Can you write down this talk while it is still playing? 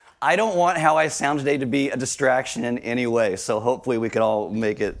I don't want how I sound today to be a distraction in any way, so hopefully we can all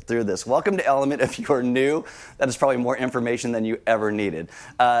make it through this. Welcome to Element. If you are new, that is probably more information than you ever needed.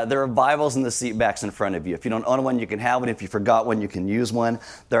 There are Bibles in the seat backs in front of you. If you don't own one, you can have one. If you forgot one, you can use one.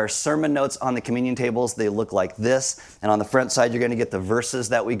 There are sermon notes on the communion tables. They look like this. And on the front side, you're going to get the verses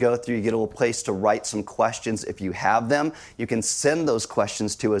that we go through. You get a little place to write some questions if you have them. You can send those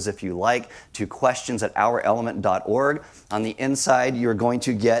questions to us if you like, to questions@ourelement.org. On the inside, you're going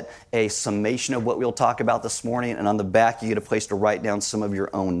to get a summation of what we'll talk about this morning, and on the back, you get a place to write down some of your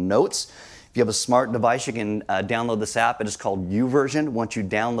own notes. If you have a smart device, you can download this app. It is called YouVersion. Once you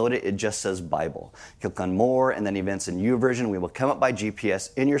download it, it just says Bible. Click on More, and then Events in YouVersion. We will come up by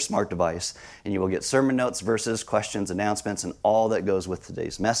GPS in your smart device, and you will get sermon notes, verses, questions, announcements, and all that goes with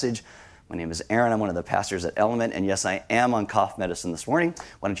today's message. My name is Aaron. I'm one of the pastors at Element, and yes, I am on cough medicine this morning.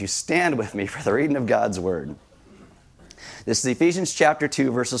 Why don't you stand with me for the reading of God's Word? This is Ephesians chapter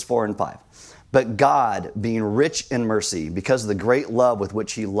 2, verses 4 and 5. But God, being rich in mercy, because of the great love with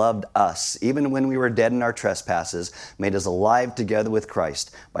which He loved us, even when we were dead in our trespasses, made us alive together with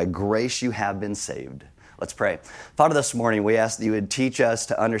Christ. By grace you have been saved. Let's pray. Father, this morning we ask that you would teach us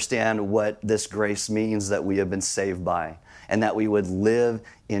to understand what this grace means that we have been saved by, and that we would live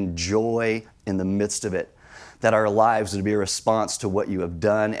in joy in the midst of it. That our lives would be a response to what you have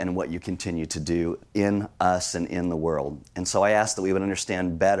done and what you continue to do in us and in the world. And so I ask that we would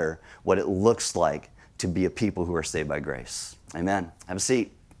understand better what it looks like to be a people who are saved by grace. Amen. Have a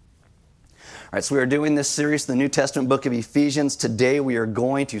seat. All right, so we are doing this series in the New Testament book of Ephesians. Today we are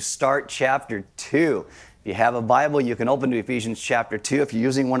going to start chapter 2. If you have a Bible, you can open to Ephesians chapter 2. If you're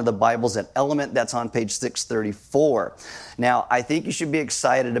using one of the Bibles at Element, that's on page 634. Now, I think you should be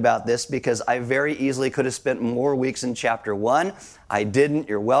excited about this because I very easily could have spent more weeks in chapter 1. I didn't.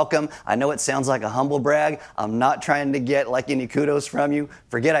 You're welcome. I know it sounds like a humble brag. I'm not trying to get like any kudos from you.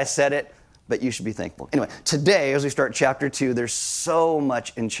 Forget I said it. But you should be thankful. Anyway, today, as we start chapter 2, there's so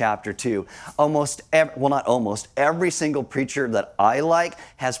much in chapter 2. Every single preacher that I like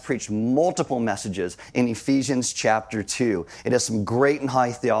has preached multiple messages in Ephesians chapter 2. It has some great and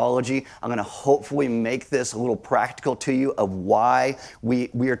high theology. I'm going to hopefully make this a little practical to you of why we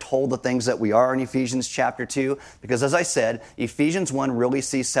are told the things that we are in Ephesians chapter 2. Because as I said, Ephesians 1 really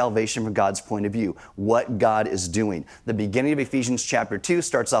sees salvation from God's point of view, what God is doing. The beginning of Ephesians chapter 2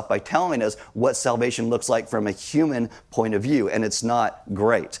 starts off by telling us what salvation looks like from a human point of view, and it's not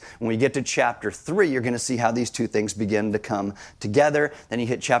great. When we get to chapter 3, you're going to see how these two things begin to come together. Then you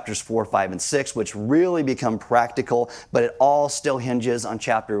hit chapters 4, 5, and 6, which really become practical, but it all still hinges on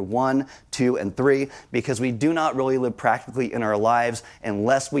chapter 1, 2, and 3, because we do not really live practically in our lives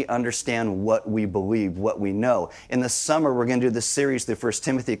unless we understand what we believe, what we know. In the summer, we're going to do this series through 1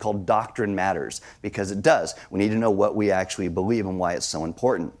 Timothy called Doctrine Matters, because it does. We need to know what we actually believe and why it's so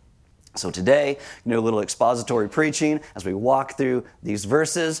important. So today, do a little expository preaching as we walk through these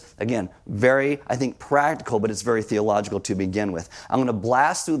verses. Again, very, I think, practical, but it's very theological to begin with. I'm going to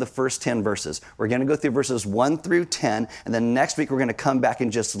blast through the first 10 verses. We're going to go through verses 1 through 10, and then next week we're going to come back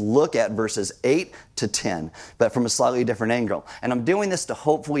and just look at verses 8 to 10, but from a slightly different angle. And I'm doing this to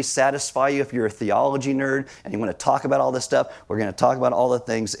hopefully satisfy you if you're a theology nerd and you want to talk about all this stuff. We're going to talk about all the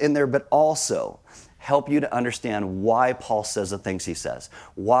things in there, but also help you to understand why Paul says the things he says,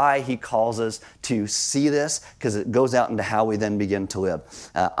 why he calls us to see this, because it goes out into how we then begin to live.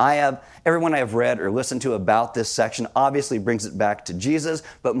 Everyone I have read or listened to about this section obviously brings it back to Jesus,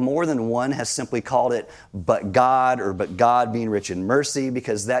 but more than one has simply called it but God being rich in mercy,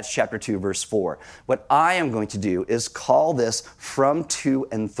 because that's chapter 2, verse 4. What I am going to do is call this from to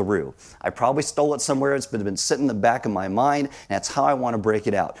and through. I probably stole it somewhere. It's been sitting in the back of my mind, and that's how I want to break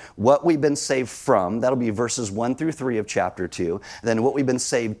it out. What we've been saved from, that'll be verses 1 through 3 of chapter 2. And then what we've been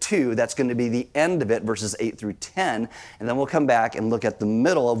saved to, that's going to be the end of it, verses 8 through 10. And then we'll come back and look at the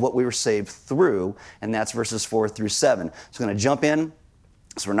middle of what we were saved through, and that's verses 4 through 7. So I'm going to jump in.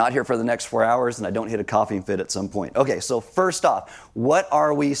 So we're not here for the next 4 hours, and I don't hit a coughing fit at some point. Okay, so first off, what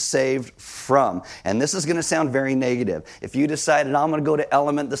are we saved from? And this is going to sound very negative. If you decided I'm going to go to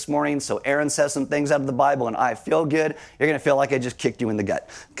Element this morning, so Aaron says some things out of the Bible and I feel good, you're going to feel like I just kicked you in the gut,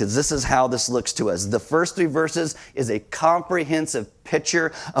 because this is how this looks to us. The first 3 verses is a comprehensive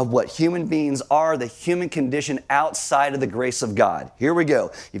picture of what human beings are, the human condition outside of the grace of God. Here we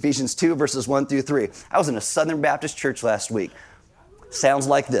go. Ephesians 2, verses 1 through 3. I was in a Southern Baptist church last week. Sounds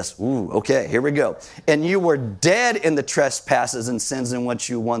like this. Ooh, okay, here we go. And you were dead in the trespasses and sins in which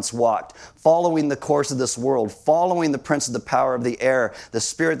you once walked, following the course of this world, following the prince of the power of the air, the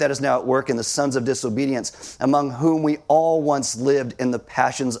spirit that is now at work in the sons of disobedience, among whom we all once lived in the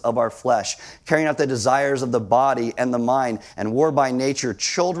passions of our flesh, carrying out the desires of the body and the mind, and were by nature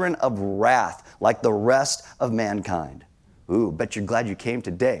children of wrath, like the rest of mankind. Ooh, bet you're glad you came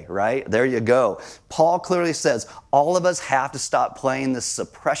today, right? There you go. Paul clearly says all of us have to stop playing this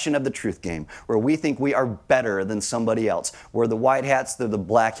suppression of the truth game where we think we are better than somebody else. We're the white hats, they're the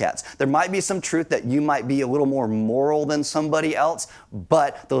black hats. There might be some truth that you might be a little more moral than somebody else,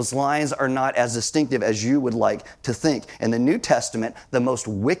 but those lines are not as distinctive as you would like to think. In the New Testament, the most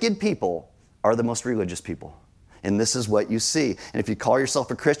wicked people are the most religious people. And this is what you see. And if you call yourself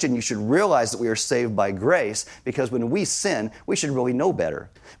a Christian, you should realize that we are saved by grace, because when we sin, we should really know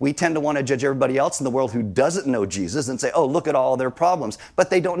better. We tend to want to judge everybody else in the world who doesn't know Jesus and say, oh, look at all their problems. But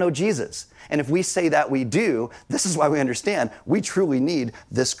they don't know Jesus. And if we say that we do, this is why we understand we truly need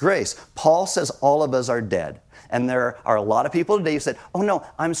this grace. Paul says all of us are dead. And there are a lot of people today who said, oh no,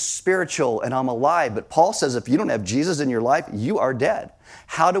 I'm spiritual and I'm alive. But Paul says if you don't have Jesus in your life, you are dead.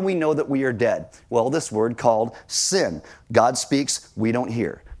 How do we know that we are dead? Well, this word called sin. God speaks, we don't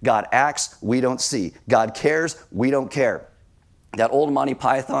hear. God acts, we don't see. God cares, we don't care. That old Monty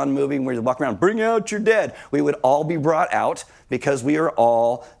Python movie where you walk around, bring out your dead. We would all be brought out because we are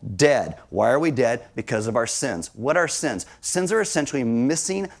all dead. Why are we dead? Because of our sins. What are sins? Sins are essentially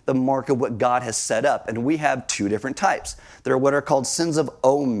missing the mark of what God has set up, and we have two different types. There are what are called sins of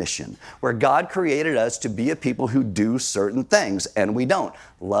omission, where God created us to be a people who do certain things, and we don't.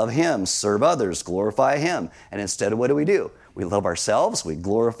 Love Him, serve others, glorify Him. And instead, what do? We love ourselves, we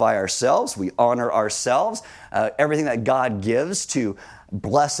glorify ourselves, we honor ourselves. Everything that God gives to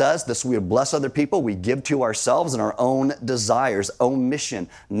bless us, this we bless other people, we give to ourselves and our own desires, omission,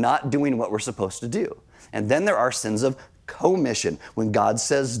 not doing what we're supposed to do. And then there are sins of commission, when God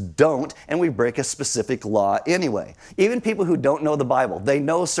says don't, and we break a specific law anyway. Even people who don't know the Bible, they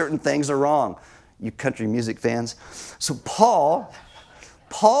know certain things are wrong. You country music fans. So Paul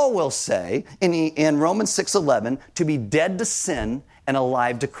will say in Romans 6:11 to be dead to sin and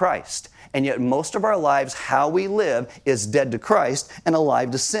alive to Christ. And yet most of our lives, how we live, is dead to Christ and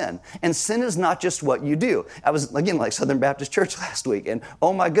alive to sin. And sin is not just what you do. I was, again, like Southern Baptist Church last week, and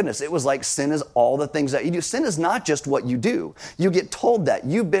oh my goodness, it was like sin is all the things that you do. Sin is not just what you do. You get told that.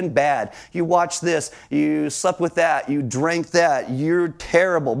 You've been bad. You watched this. You slept with that. You drank that. You're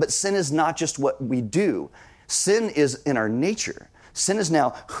terrible. But sin is not just what we do. Sin is in our nature. Sin is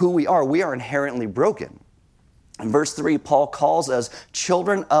now who we are. We are inherently broken. In verse 3, Paul calls us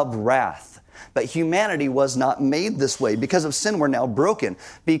children of wrath. But humanity was not made this way. Because of sin, we're now broken.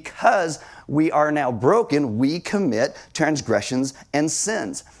 Because we are now broken, we commit transgressions and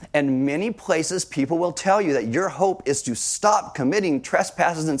sins. And many places, people will tell you that your hope is to stop committing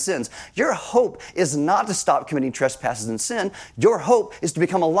trespasses and sins. Your hope is not to stop committing trespasses and sin. Your hope is to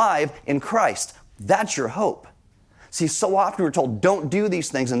become alive in Christ. That's your hope. See, so often we're told, don't do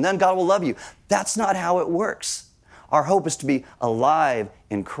these things and then God will love you. That's not how it works. Our hope is to be alive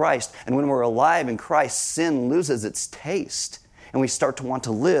in Christ. And when we're alive in Christ, sin loses its taste. And we start to want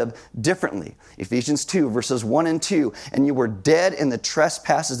to live differently. Ephesians 2, verses 1 and 2. And you were dead in the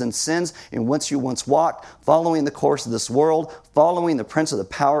trespasses and sins in which you once walked, following the course of this world, following the prince of the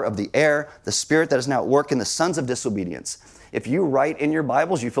power of the air, the spirit that is now at work in the sons of disobedience. If you write in your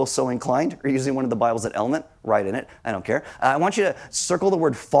Bibles, you feel so inclined, or using one of the Bibles at Element, write in it. I don't care. I want you to circle the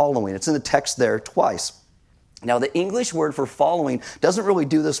word following. It's in the text there twice. Now, the English word for following doesn't really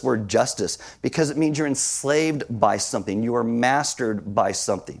do this word justice because it means you're enslaved by something. You are mastered by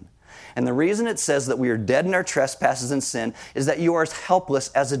something. And the reason it says that we are dead in our trespasses and sin is that you are as helpless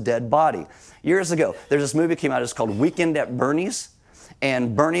as a dead body. Years ago, there's this movie that came out, it's called Weekend at Bernie's.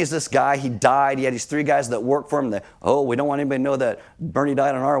 And Bernie's this guy, he died. He had these three guys that work for him. We don't want anybody to know that Bernie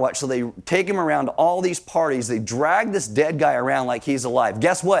died on our watch. So they take him around to all these parties. They drag this dead guy around like he's alive.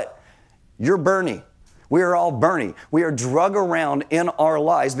 Guess what? You're Bernie. We are all Bernie. We are drug around in our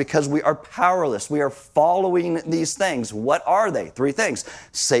lives because we are powerless. We are following these things. What are they? Three things: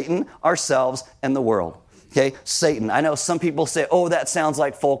 Satan, ourselves, and the world. Okay, Satan. I know some people say, oh, that sounds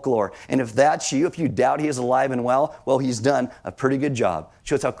like folklore. And if that's you, if you doubt he is alive and well, he's done a pretty good job.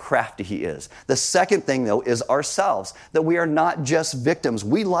 Shows how crafty he is. The second thing, though, is ourselves, that we are not just victims.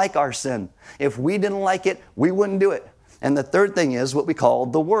 We like our sin. If we didn't like it, we wouldn't do it. And the third thing is what we call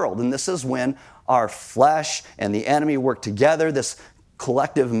the world. And this is when our flesh and the enemy work together. This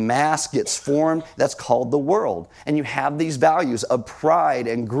collective mass gets formed that's called the world. And you have these values of pride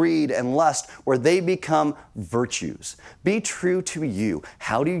and greed and lust where they become virtues. Be true to you.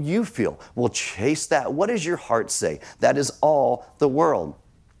 How do you feel? Well, chase that. What does your heart say? That is all the world.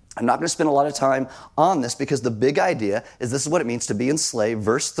 I'm not going to spend a lot of time on this because the big idea is this is what it means to be enslaved.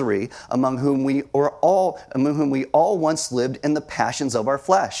 Verse 3, among whom we all once lived in the passions of our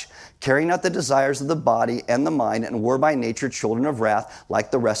flesh, carrying out the desires of the body and the mind, and were by nature children of wrath like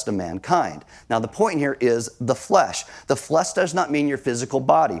the rest of mankind. Now the point here is the flesh. The flesh does not mean your physical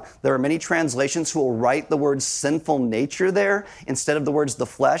body. There are many translations who will write the word sinful nature there instead of the words the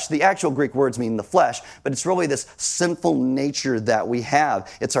flesh. The actual Greek words mean the flesh, but it's really this sinful nature that we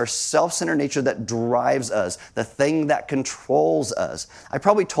have. It's our self-centered nature that drives us, the thing that controls us. I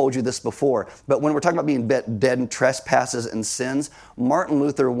probably told you this before, but when we're talking about being dead in trespasses and sins, Martin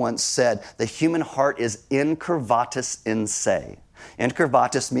Luther once said, the human heart is incurvatus in se.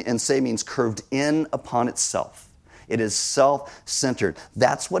 Incurvatus in se means curved in upon itself. It is self-centered.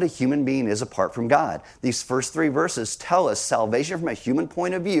 That's what a human being is apart from God. These first 3 verses tell us salvation from a human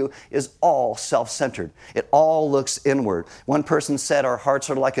point of view is all self-centered. It all looks inward. One person said our hearts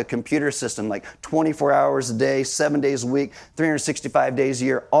are like a computer system, like 24 hours a day, 7 days a week, 365 days a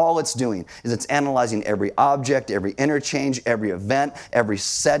year. All it's doing is it's analyzing every object, every interchange, every event, every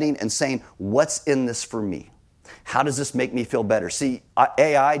setting, and saying, what's in this for me? How does this make me feel better? See,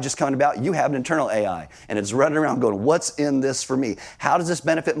 AI just coming about, you have an internal AI, and it's running around going, what's in this for me? How does this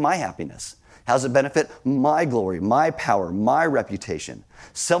benefit my happiness? How does it benefit my glory, my power, my reputation?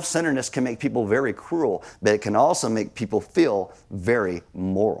 Self-centeredness can make people very cruel, but it can also make people feel very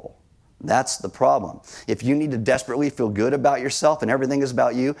moral. That's the problem. If you need to desperately feel good about yourself and everything is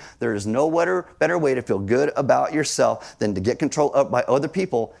about you, there is no better way to feel good about yourself than to get control up by other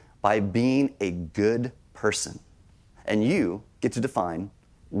people by being a good person. And you get to define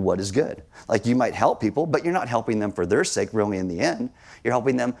what is good. Like you might help people, but you're not helping them for their sake really in the end. You're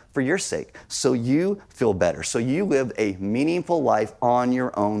helping them for your sake. So you feel better. So you live a meaningful life on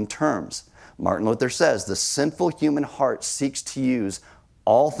your own terms. Martin Luther says, the sinful human heart seeks to use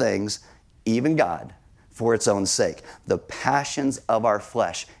all things, even God, for its own sake. The passions of our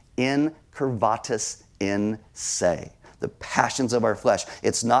flesh, incurvatus in se. The passions of our flesh.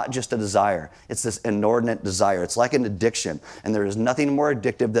 It's not just a desire. It's this inordinate desire. It's like an addiction, and there is nothing more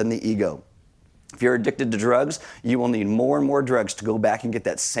addictive than the ego. If you're addicted to drugs, you will need more and more drugs to go back and get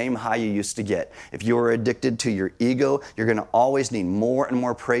that same high you used to get. If you are addicted to your ego, you're going to always need more and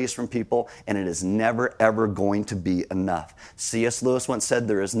more praise from people, and it is never, ever going to be enough. C.S. Lewis once said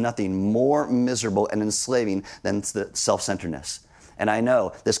there is nothing more miserable and enslaving than self-centeredness. And I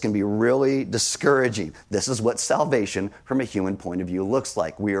know this can be really discouraging. This is what salvation from a human point of view looks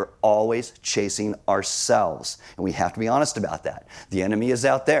like. We are always chasing ourselves. And we have to be honest about that. The enemy is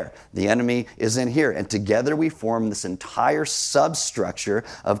out there. The enemy is in here. And together we form this entire substructure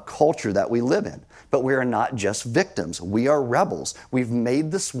of culture that we live in. But we are not just victims. We are rebels. We've made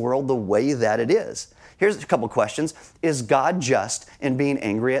this world the way that it is. Here's a couple questions. Is God just in being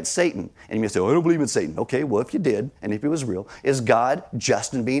angry at Satan? And you may say, oh, I don't believe in Satan. Okay, well, if you did, and if he was real, is God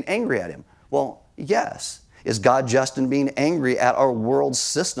just in being angry at him? Well, yes. Is God just in being angry at our world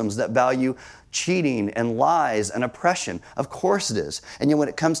systems that value cheating and lies and oppression? Of course it is. And yet when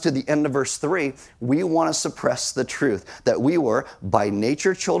it comes to the end of verse 3, we want to suppress the truth that we were by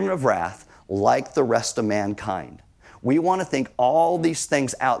nature children of wrath like the rest of mankind. We want to think all these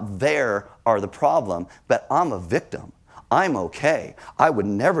things out there are the problem, but I'm a victim. I'm okay. I would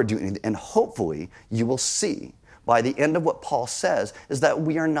never do anything. And hopefully you will see by the end of what Paul says is that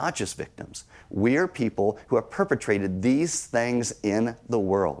we are not just victims. We are people who have perpetrated these things in the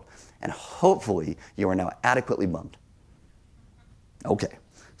world. And hopefully you are now adequately bummed. Okay,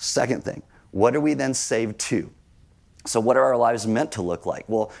 second thing, what are we then saved to? So what are our lives meant to look like?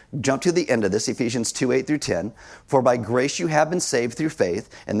 Well, jump to the end of this, Ephesians 2:8-10. For by grace you have been saved through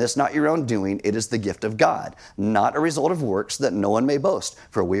faith, and this not your own doing, it is the gift of God, not a result of works that no one may boast.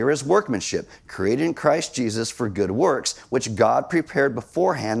 For we are his workmanship, created in Christ Jesus for good works, which God prepared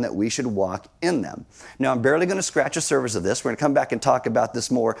beforehand that we should walk in them. Now, I'm barely going to scratch the surface of this. We're going to come back and talk about this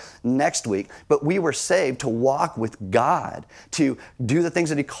more next week. But we were saved to walk with God, to do the things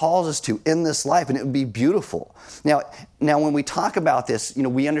that he calls us to in this life, and it would be beautiful. Now, when we talk about this,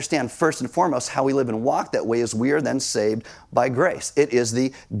 we understand first and foremost how we live and walk that way is we are then saved by grace. It is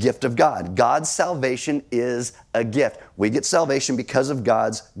the gift of God. God's salvation is a gift. We get salvation because of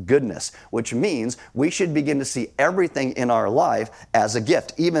God's goodness, which means we should begin to see everything in our life as a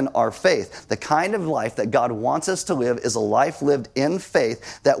gift, even our faith. The kind of life that God wants us to live is a life lived in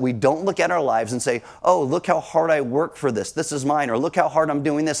faith, that we don't look at our lives and say, oh, look how hard I work for this. This is mine. Or look how hard I'm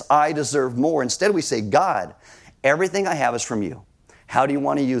doing this. I deserve more. Instead, we say, God, everything I have is from you. How do you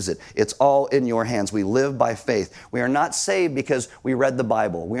want to use it? It's all in your hands. We live by faith. We are not saved because we read the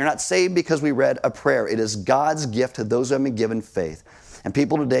Bible. We are not saved because we read a prayer. It is God's gift to those who have been given faith. And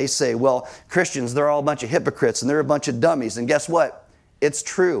people today say, well, Christians, they're all a bunch of hypocrites and they're a bunch of dummies. And guess what? It's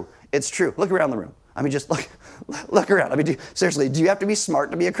true. It's true. Look around the room. I mean, just look around. I mean, seriously, do you have to be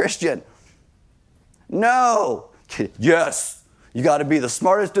smart to be a Christian? No. Yes. You got to be the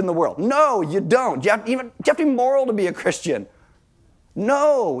smartest in the world. No, you don't. Do you have to be moral to be a Christian?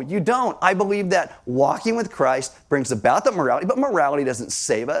 No, you don't. I believe that walking with Christ brings about the morality, but morality doesn't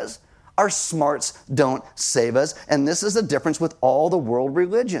save us. Our smarts don't save us. And this is the difference with all the world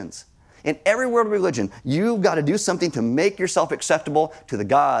religions. In every world religion, you've got to do something to make yourself acceptable to the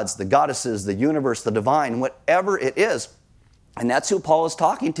gods, the goddesses, the universe, the divine, whatever it is. And that's who Paul is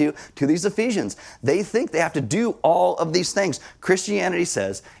talking to these Ephesians. They think they have to do all of these things. Christianity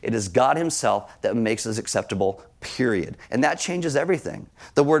says it is God himself that makes us acceptable, period. And that changes everything.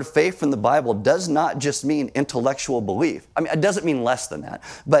 The word faith from the Bible does not just mean intellectual belief. I mean, it doesn't mean less than that.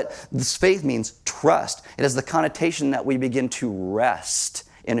 But this faith means trust. It has the connotation that we begin to rest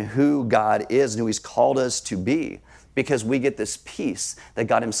in who God is and who he's called us to be, because we get this peace that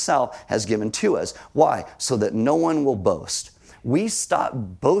God himself has given to us. Why? So that no one will boast. We stop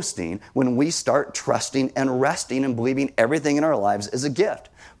boasting when we start trusting and resting and believing everything in our lives is a gift.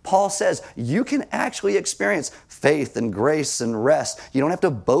 Paul says you can actually experience faith and grace and rest. You don't have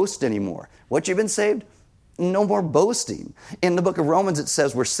to boast anymore. Once you've been saved, no more boasting. In the book of Romans, it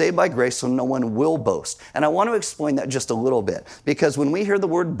says we're saved by grace, so no one will boast. And I want to explain that just a little bit, because when we hear the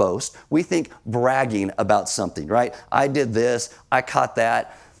word boast, we think bragging about something, right? I did this, I caught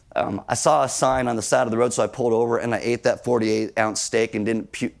that. I saw a sign on the side of the road, so I pulled over and I ate that 48-ounce steak and didn't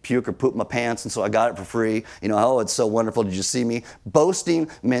puke or poop my pants, and so I got it for free. You know, oh, it's so wonderful. Did you see me? Boasting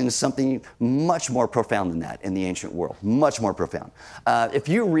means something much more profound than that in the ancient world, much more profound. If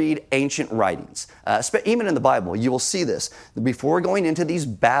you read ancient writings, even in the Bible, you will see this. Before going into these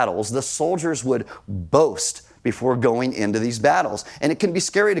battles, the soldiers would boast before going into these battles. And it can be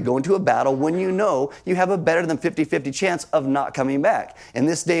scary to go into a battle when you know you have a better than 50-50 chance of not coming back. In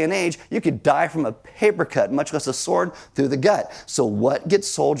this day and age, you could die from a paper cut, much less a sword through the gut. So what gets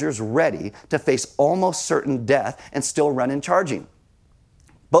soldiers ready to face almost certain death and still run in charging?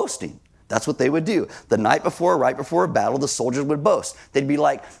 Boasting. That's what they would do. The night before, right before a battle, the soldiers would boast. They'd be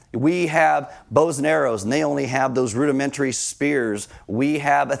like, we have bows and arrows, and they only have those rudimentary spears. We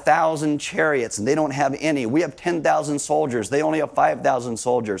have 1,000 chariots, and they don't have any. We have 10,000 soldiers. They only have 5,000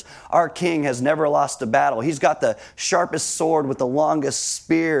 soldiers. Our king has never lost a battle. He's got the sharpest sword with the longest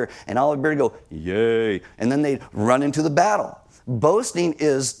spear. And all everybody go, yay. And then they'd run into the battle. Boasting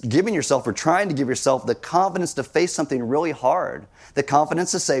is giving yourself or trying to give yourself the confidence to face something really hard, the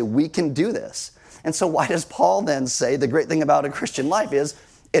confidence to say, we can do this. And so why does Paul then say the great thing about a Christian life is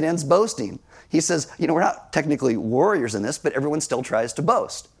it ends boasting? He says, you know, we're not technically warriors in this, but everyone still tries to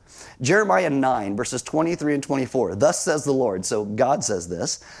boast. Jeremiah 9, verses 23 and 24, thus says the Lord, so God says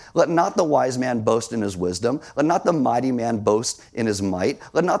this, let not the wise man boast in his wisdom, let not the mighty man boast in his might,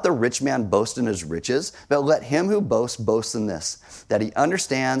 let not the rich man boast in his riches, but let him who boasts boast in this, that he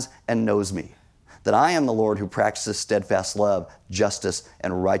understands and knows me, that I am the Lord who practices steadfast love, justice,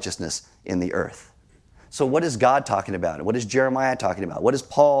 and righteousness in the earth. So what is God talking about? What is Jeremiah talking about? What is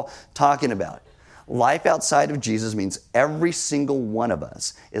Paul talking about? Life outside of Jesus means every single one of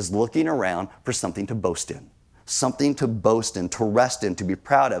us is looking around for something to boast in, something to boast in, to rest in, to be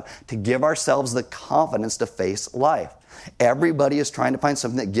proud of, to give ourselves the confidence to face life. Everybody is trying to find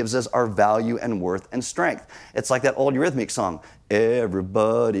something that gives us our value and worth and strength. It's like that old Eurythmics song,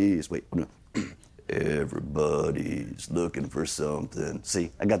 everybody's looking for something.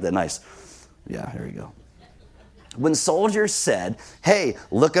 See, I got that nice. Yeah, here we go. When soldiers said, hey,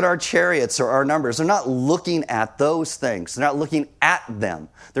 look at our chariots or our numbers, they're not looking at those things. They're not looking at them.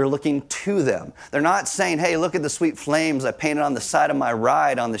 They're looking to them. They're not saying, hey, look at the sweet flames I painted on the side of my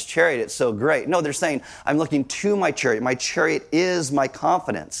ride on this chariot. It's so great. No, they're saying, I'm looking to my chariot. My chariot is my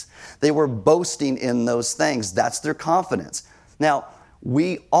confidence. They were boasting in those things. That's their confidence. Now,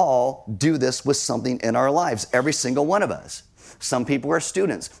 we all do this with something in our lives, every single one of us. Some people are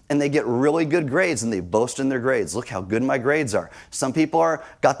students and they get really good grades and they boast in their grades. Look how good my grades are. Some people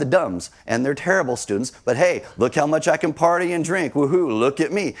got the dumbs and they're terrible students, but hey, look how much I can party and drink. Woohoo, look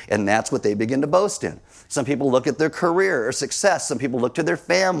at me. And that's what they begin to boast in. Some people look at their career or success. Some people look to their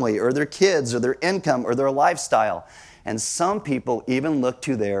family or their kids or their income or their lifestyle. And some people even look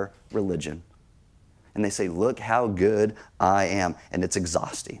to their religion. And they say, look how good I am. And it's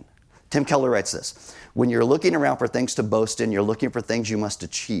exhausting. Tim Keller writes this: when you're looking around for things to boast in, you're looking for things you must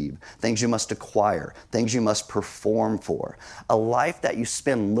achieve, things you must acquire, things you must perform for. A life that you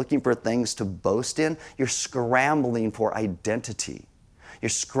spend looking for things to boast in, you're scrambling for identity. You're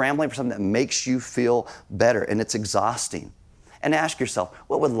scrambling for something that makes you feel better, and it's exhausting. And ask yourself,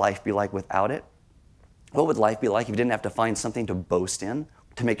 what would life be like without it? What would life be like if you didn't have to find something to boast in,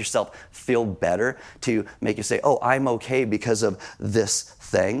 to make yourself feel better, to make you say, oh, I'm okay because of this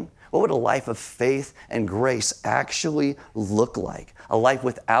thing? What would a life of faith and grace actually look like? A life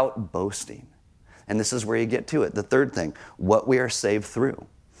without boasting. And this is where you get to it. The third thing, what we are saved through.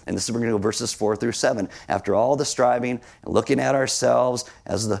 And this is, we're going to go verses 4 through 7. After all the striving and looking at ourselves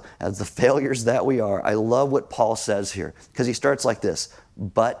as the failures that we are, I love what Paul says here, because he starts like this: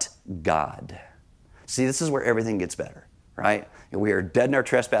 but God. See, this is where everything gets better, right? We are dead in our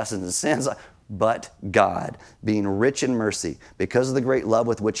trespasses and sins, but God, being rich in mercy, because of the great love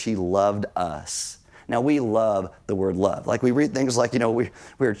with which he loved us. Now, we love the word love. Like, we read things like, we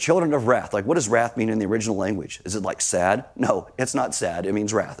are children of wrath. Like, what does wrath mean in the original language? Is it like sad? No, it's not sad. It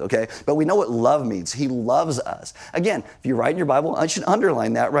means wrath, okay? But we know what love means. He loves us. Again, if you write in your Bible, I should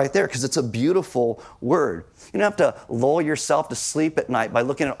underline that right there, because it's a beautiful word. You don't have to lull yourself to sleep at night by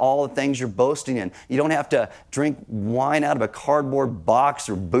looking at all the things you're boasting in. You don't have to drink wine out of a cardboard box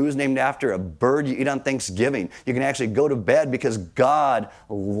or booze named after a bird you eat on Thanksgiving. You can actually go to bed because God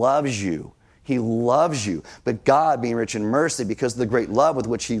loves you. He loves you. But God, being rich in mercy, because of the great love with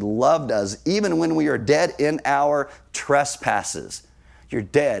which he loved us, even when we are dead in our trespasses. You're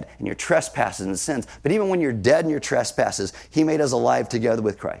dead in your trespasses and sins. But even when you're dead in your trespasses, he made us alive together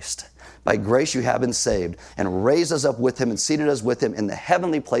with Christ. By grace you have been saved, and raised us up with him and seated us with him in the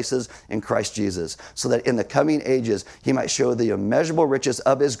heavenly places in Christ Jesus, so that in the coming ages he might show the immeasurable riches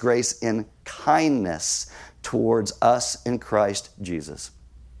of his grace in kindness towards us in Christ Jesus.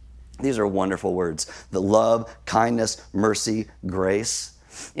 These are wonderful words. The love, kindness, mercy, grace.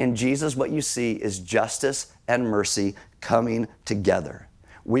 In Jesus, what you see is justice and mercy coming together.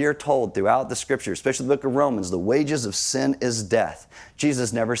 We are told throughout the scripture, especially the book of Romans, the wages of sin is death.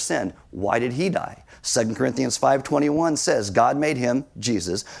 Jesus never sinned. Why did he die? 2 Corinthians 5:21 says, God made him,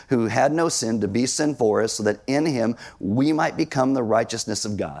 Jesus, who had no sin, to be sin for us, so that in him we might become the righteousness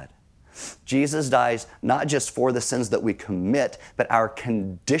of God. Jesus dies not just for the sins that we commit, but our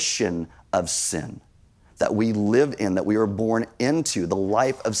condition of sin that we live in, that we are born into, the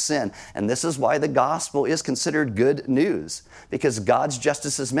life of sin. And this is why the gospel is considered good news, because God's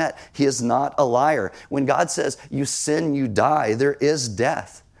justice is met. He is not a liar. When God says, you sin, you die, there is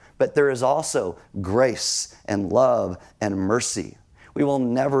death. But there is also grace and love and mercy. We will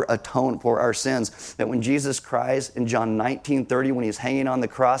never atone for our sins. But when Jesus cries in John 19:30, when he's hanging on the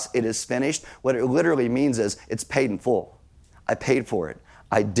cross, it is finished, what it literally means is it's paid in full. I paid for it.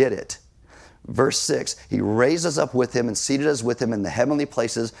 I did it. Verse 6, he raised us up with him and seated us with him in the heavenly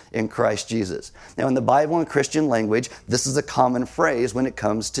places in Christ Jesus. Now, in the Bible and Christian language, this is a common phrase when it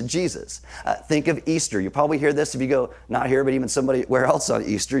comes to Jesus. Think of Easter. You probably hear this if you go, not here, but even somebody where else on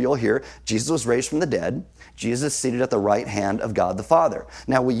Easter, you'll hear Jesus was raised from the dead. Jesus is seated at the right hand of God the Father.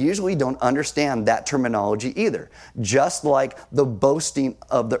 Now, we usually don't understand that terminology either. Just like the boasting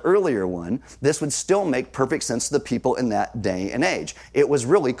of the earlier one, this would still make perfect sense to the people in that day and age. It was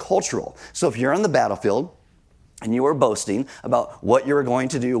really cultural. So if you're on the battlefield and you were boasting about what you were going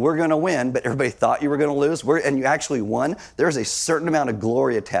to do, we're going to win, but everybody thought you were going to lose, and you actually won, there's a certain amount of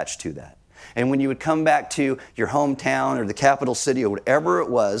glory attached to that. And when you would come back to your hometown or the capital city or whatever it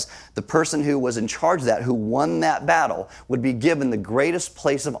was, the person who was in charge of that, who won that battle, would be given the greatest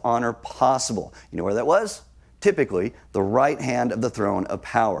place of honor possible. You know where that was? Typically, the right hand of the throne of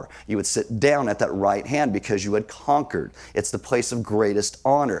power. You would sit down at that right hand because you had conquered. It's the place of greatest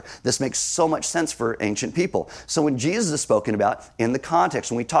honor. This makes so much sense for ancient people. So when Jesus is spoken about in the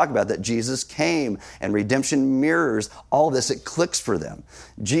context, when we talk about that Jesus came and redemption mirrors all this, it clicks for them.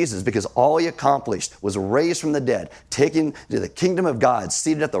 Jesus, because all he accomplished was raised from the dead, taken to the kingdom of God,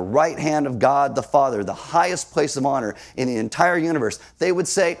 seated at the right hand of God the Father, the highest place of honor in the entire universe. They would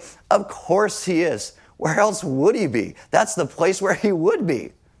say, of course he is. Where else would he be? That's the place where he would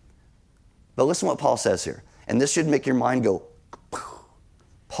be. But listen to what Paul says here. And this should make your mind go,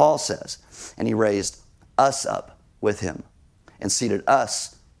 Paul says, and he raised us up with him and seated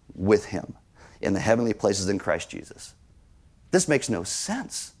us with him in the heavenly places in Christ Jesus. This makes no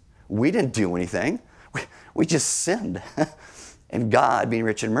sense. We didn't do anything. We just sinned. And God, being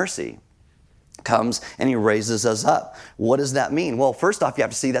rich in mercy, comes and he raises us up. What does that mean? Well, first off, you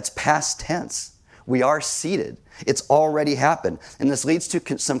have to see that's past tense. We are seated. It's already happened. And this leads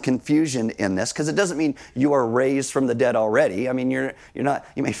to some confusion in this, because it doesn't mean you are raised from the dead already. I mean, you're not,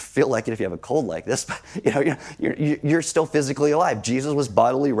 you may feel like it if you have a cold like this, but you're still physically alive. Jesus was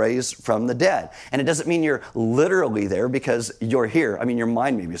bodily raised from the dead. And it doesn't mean you're literally there because you're here. I mean, your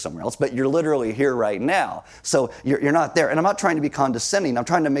mind may be somewhere else, but you're literally here right now. So you're not there. And I'm not trying to be condescending. I'm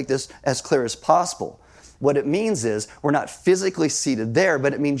trying to make this as clear as possible. What it means is we're not physically seated there,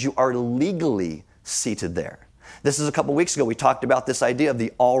 but it means you are legally seated there. This is a couple weeks ago, we talked about this idea of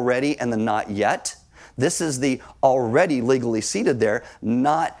the already and the not yet. This is the already legally seated there,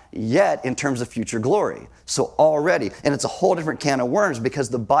 not yet in terms of future glory. So already, and it's a whole different can of worms because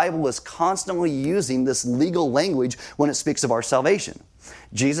the Bible is constantly using this legal language when it speaks of our salvation.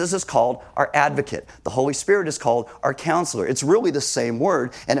 Jesus is called our advocate. The Holy Spirit is called our counselor. It's really the same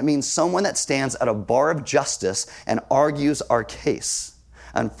word, and it means someone that stands at a bar of justice and argues our case.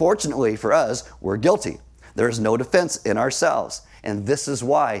 Unfortunately for us, we're guilty. There is no defense in ourselves. And this is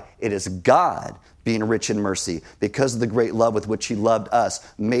why it is God, being rich in mercy, because of the great love with which he loved us,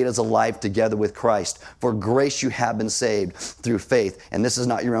 made us alive together with Christ. For grace you have been saved through faith. And this is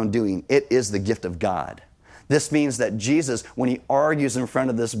not your own doing. It is the gift of God. This means that Jesus, when he argues in front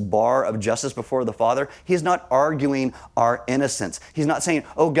of this bar of justice before the Father, he's not arguing our innocence. He's not saying,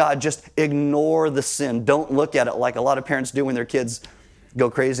 oh God, just ignore the sin. Don't look at it like a lot of parents do when their kids go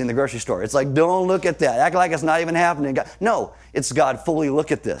crazy in the grocery store. It's like, don't look at that. Act like it's not even happening. No, it's God, fully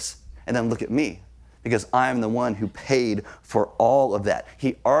look at this and then look at me, because I'm the one who paid for all of that.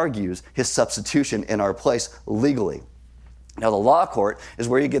 He argues his substitution in our place legally. Now, the law court is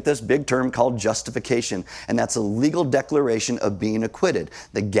where you get this big term called justification, and that's a legal declaration of being acquitted.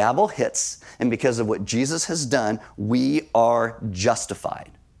 The gavel hits, and because of what Jesus has done, we are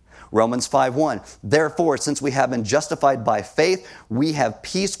justified. Romans 5:1, therefore, since we have been justified by faith, we have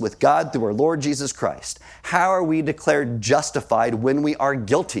peace with God through our Lord Jesus Christ. How are we declared justified when we are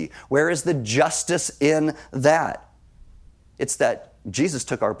guilty? Where is the justice in that? It's that Jesus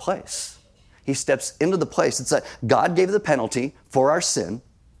took our place. He steps into the place. It's that God gave the penalty for our sin,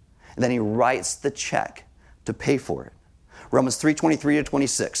 and then he writes the check to pay for it. Romans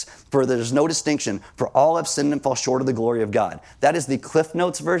 3:23-26, for there is no distinction, for all have sinned and fall short of the glory of God. That is the Cliff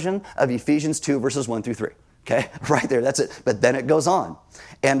Notes version of Ephesians 2, verses 1-3. Okay, right there, that's it. But then it goes on.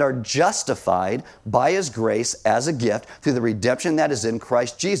 And are justified by his grace as a gift through the redemption that is in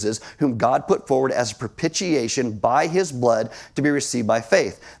Christ Jesus, whom God put forward as a propitiation by his blood to be received by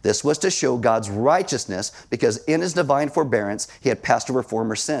faith. This was to show God's righteousness, because in his divine forbearance he had passed over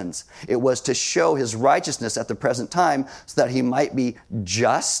former sins. It was to show his righteousness at the present time so that he might be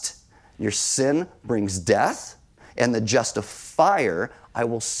just. Your sin brings death, and the justifier, I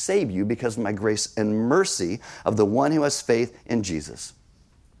will save you because of my grace and mercy of the one who has faith in Jesus.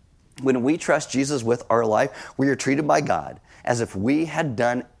 When we trust Jesus with our life, we are treated by God as if we had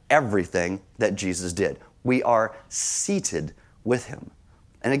done everything that Jesus did. We are seated with him.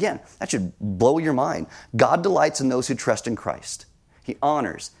 And again, that should blow your mind. God delights in those who trust in Christ. He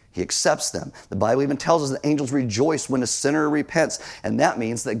honors, he accepts them. The Bible even tells us that angels rejoice when a sinner repents, and that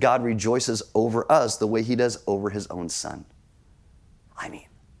means that God rejoices over us the way he does over his own son. I mean,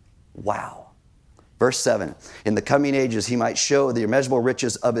 wow. Verse 7, in the coming ages he might show the immeasurable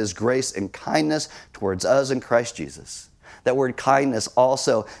riches of his grace and kindness towards us in Christ Jesus. That word kindness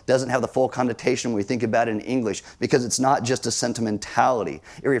also doesn't have the full connotation when we think about it in English, because it's not just a sentimentality.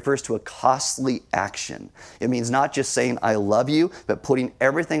 It refers to a costly action. It means not just saying I love you, but putting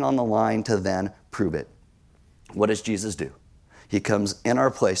everything on the line to then prove it. What does Jesus do? He comes in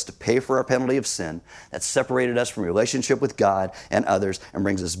our place to pay for our penalty of sin that separated us from relationship with God and others and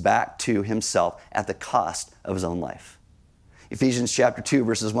brings us back to himself at the cost of his own life. Ephesians chapter 2,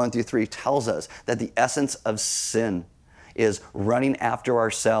 verses 1-3 tells us that the essence of sin is running after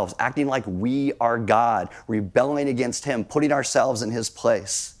ourselves, acting like we are God, rebelling against him, putting ourselves in his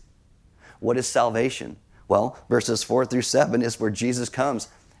place. What is salvation? Well, verses 4-7 is where Jesus comes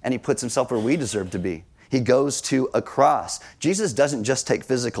and he puts himself where we deserve to be. He goes to a cross. Jesus doesn't just take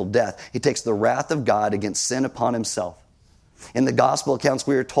physical death. He takes the wrath of God against sin upon himself. In the gospel accounts,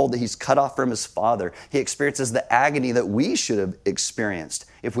 we are told that he's cut off from his Father. He experiences the agony that we should have experienced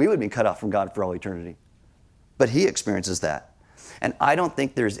if we would be cut off from God for all eternity. But he experiences that. And I don't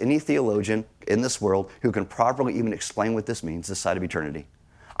think there's any theologian in this world who can properly even explain what this means this side of eternity.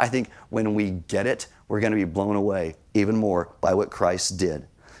 I think when we get it, we're going to be blown away even more by what Christ did.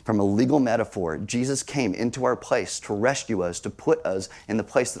 From a legal metaphor, Jesus came into our place to rescue us, to put us in the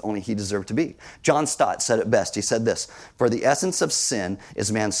place that only he deserved to be. John Stott said it best. He said this, for the essence of sin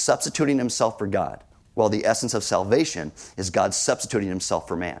is man substituting himself for God, while the essence of salvation is God substituting himself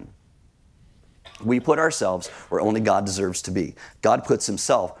for man. We put ourselves where only God deserves to be. God puts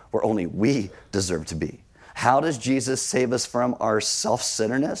himself where only we deserve to be. How does Jesus save us from our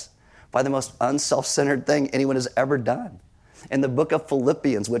self-centeredness? By the most unself-centered thing anyone has ever done. In the book of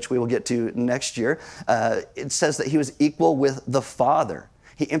Philippians, which we will get to next year, it says that he was equal with the Father.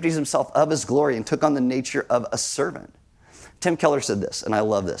 He empties himself of his glory and took on the nature of a servant. Tim Keller said this, and I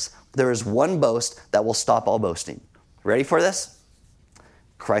love this. There is one boast that will stop all boasting. Ready for this?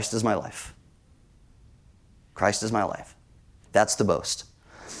 Christ is my life. Christ is my life. That's the boast.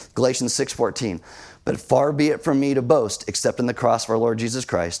 Galatians 6:14. But far be it from me to boast, except in the cross of our Lord Jesus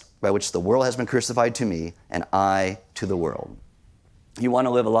Christ, by which the world has been crucified to me, and I to the world. You want to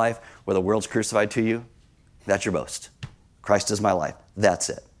live a life where the world's crucified to you? That's your boast. Christ is my life. That's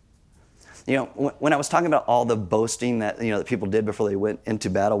it. You know, when I was talking about all the boasting that, that people did before they went into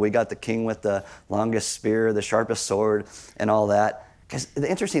battle, we got the king with the longest spear, the sharpest sword, and all that. Because the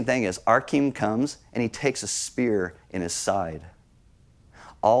interesting thing is, our king comes and he takes a spear in his side.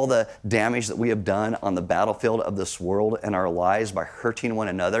 All the damage that we have done on the battlefield of this world and our lives by hurting one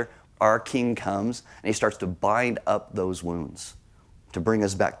another, our king comes and he starts to bind up those wounds to bring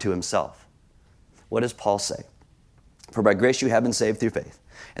us back to himself. What does Paul say? For by grace you have been saved through faith,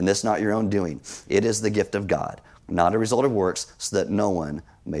 and this not your own doing. It is the gift of God, not a result of works, so that no one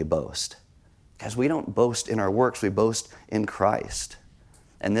may boast. Because we don't boast in our works, we boast in Christ.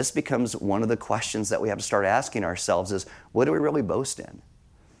 And this becomes one of the questions that we have to start asking ourselves is, what do we really boast in?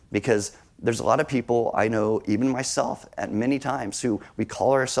 Because there's a lot of people I know, even myself, at many times, who we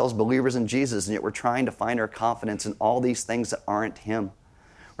call ourselves believers in Jesus, and yet we're trying to find our confidence in all these things that aren't him.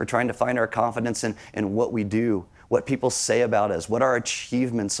 We're trying to find our confidence in what we do, what people say about us, what our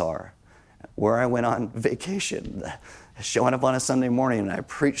achievements are. Where I went on vacation, showing up on a Sunday morning, and I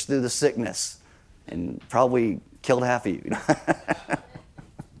preached through the sickness and probably killed half of you.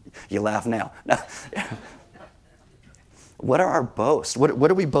 You laugh now. What are our boasts? What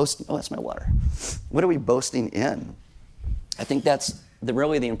are we boasting? Oh, that's my water. What are we boasting in? I think that's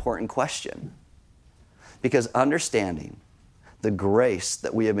really the important question. Because understanding the grace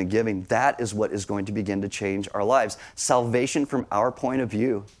that we have been given, that is what is going to begin to change our lives. Salvation from our point of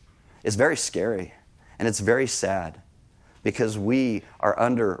view is very scary, and it's very sad, because we are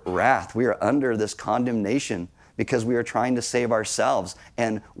under wrath. We are under this condemnation because we are trying to save ourselves,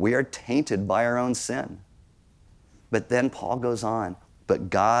 and we are tainted by our own sin. But then Paul goes on, but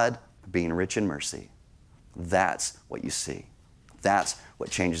God being rich in mercy, that's what you see. That's what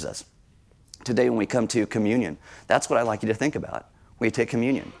changes us. Today when we come to communion, that's what I'd like you to think about when you take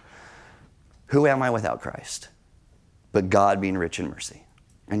communion. Who am I without Christ? But God being rich in mercy.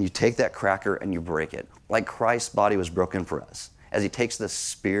 And you take that cracker and you break it, like Christ's body was broken for us, as he takes the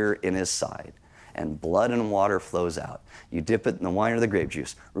spear in his side and blood and water flows out. You dip it in the wine or the grape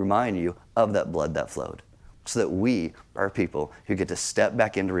juice, remind you of that blood that flowed, so that we are people who get to step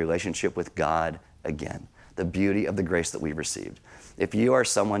back into relationship with God again. The beauty of the grace that we've received. If you are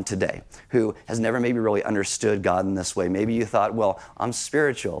someone today who has never maybe really understood God in this way, maybe you thought, well, I'm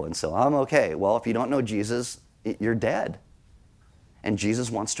spiritual and so I'm okay. Well, if you don't know Jesus, you're dead. And Jesus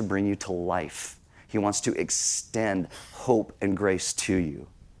wants to bring you to life. He wants to extend hope and grace to you.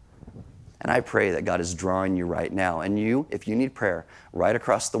 And I pray that God is drawing you right now. And you, if you need prayer, right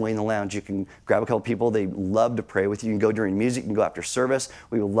across the way in the lounge, you can grab a couple people. They love to pray with you. You can go during music. You can go after service.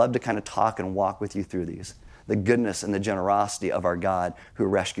 We would love to kind of talk and walk with you through these. The goodness and the generosity of our God who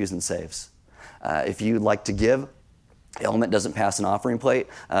rescues and saves. If you'd like to give, Element doesn't pass an offering plate.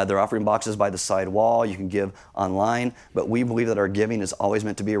 There are offering boxes by the side wall. You can give online. But we believe that our giving is always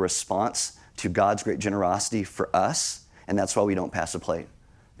meant to be a response to God's great generosity for us. And that's why we don't pass a plate,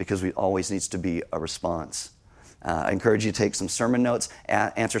 because it always needs to be a response. I encourage you to take some sermon notes,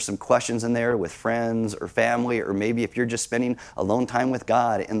 answer some questions in there with friends or family, or maybe if you're just spending alone time with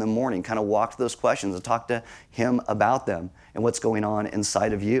God in the morning, kind of walk through those questions and talk to him about them and what's going on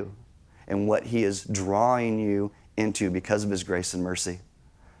inside of you and what he is drawing you into because of his grace and mercy.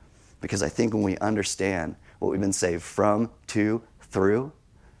 Because I think when we understand what we've been saved from, to, through,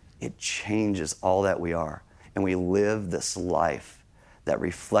 it changes all that we are. And we live this life that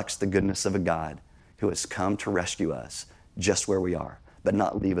reflects the goodness of a God who has come to rescue us just where we are, but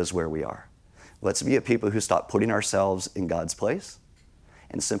not leave us where we are. Let's be a people who stop putting ourselves in God's place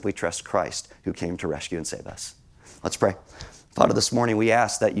and simply trust Christ who came to rescue and save us. Let's pray. Father, this morning we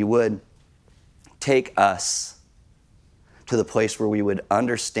ask that you would take us to the place where we would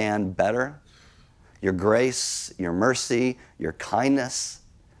understand better your grace, your mercy, your kindness,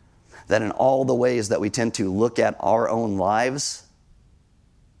 that in all the ways that we tend to look at our own lives,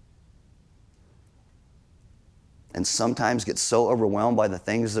 and sometimes get so overwhelmed by the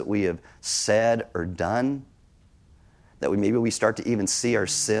things that we have said or done that maybe we start to even see our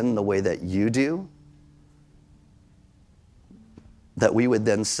sin the way that you do, that we would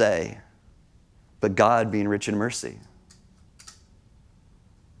then say, but God being rich in mercy.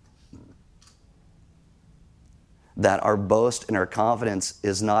 That our boast and our confidence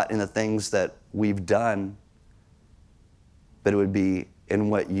is not in the things that we've done, but it would be in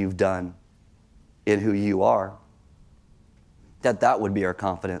what you've done, in who you are. That would be our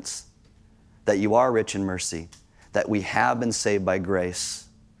confidence. That you are rich in mercy. That we have been saved by grace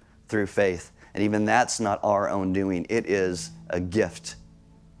through faith. And even that's not our own doing. It is a gift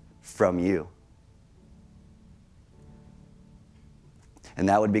from you. And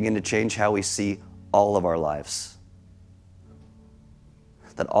that would begin to change how we see all of our lives.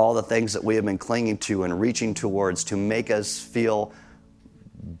 That all the things that we have been clinging to and reaching towards to make us feel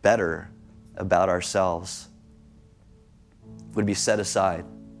better about ourselves would be set aside,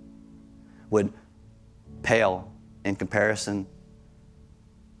 would pale in comparison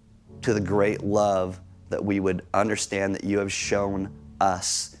to the great love that we would understand that you have shown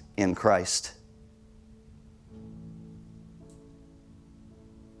us in Christ.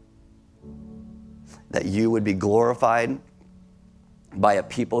 That you would be glorified by a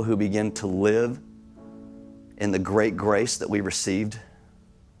people who begin to live in the great grace that we received.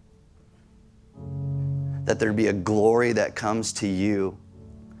 That there'd be a glory that comes to you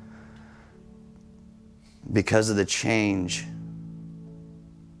because of the change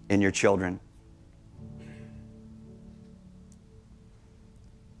in your children.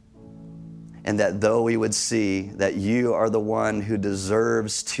 And that though we would see that you are the one who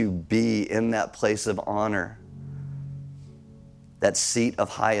deserves to be in that place of honor, that seat of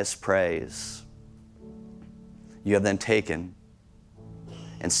highest praise, you have then taken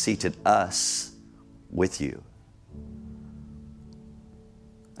and seated us with you.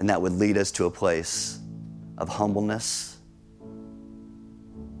 And that would lead us to a place of humbleness,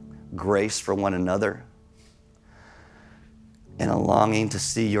 grace for one another, and a longing to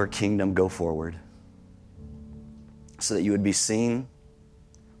see your kingdom go forward so that you would be seen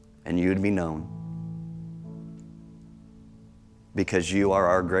and you would be known because you are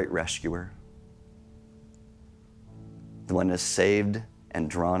our great rescuer, the one that has saved and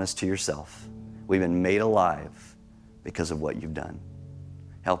drawn us to yourself. We've been made alive because of what you've done.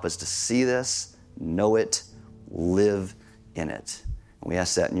 Help us to see this, know it, live in it. And we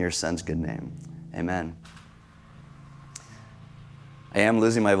ask that in your son's good name. Amen. I am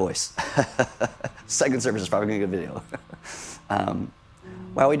losing my voice. Second service is probably going to be a good video.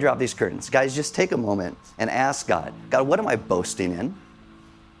 While we drop these curtains, guys, just take a moment and ask God, God, what am I boasting in?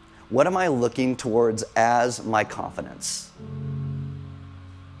 What am I looking towards as my confidence?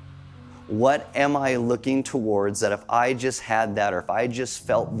 What am I looking towards that if I just had that, or if I just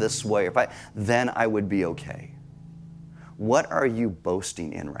felt this way, then I would be okay? What are you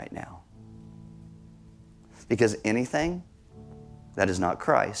boasting in right now? Because anything that is not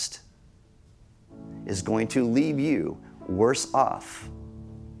Christ is going to leave you worse off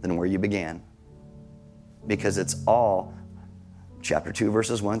than where you began. Because it's all, chapter 2,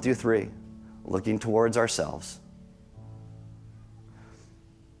 verses 1 through 3, looking towards ourselves.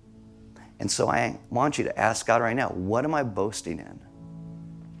 And so I want you to ask God right now, what am I boasting in?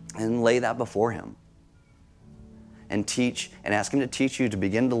 And lay that before him. And teach, and ask him to teach you to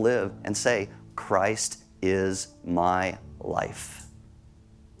begin to live and say, Christ is my life.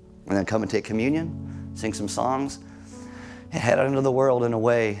 And then come and take communion, sing some songs, and head out into the world in a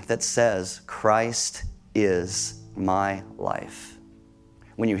way that says, Christ is my life.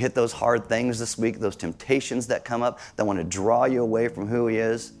 When you hit those hard things this week, those temptations that come up that want to draw you away from who he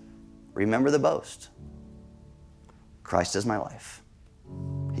is, remember the boast. Christ is my life.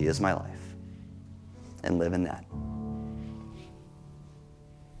 He is my life. And live in that.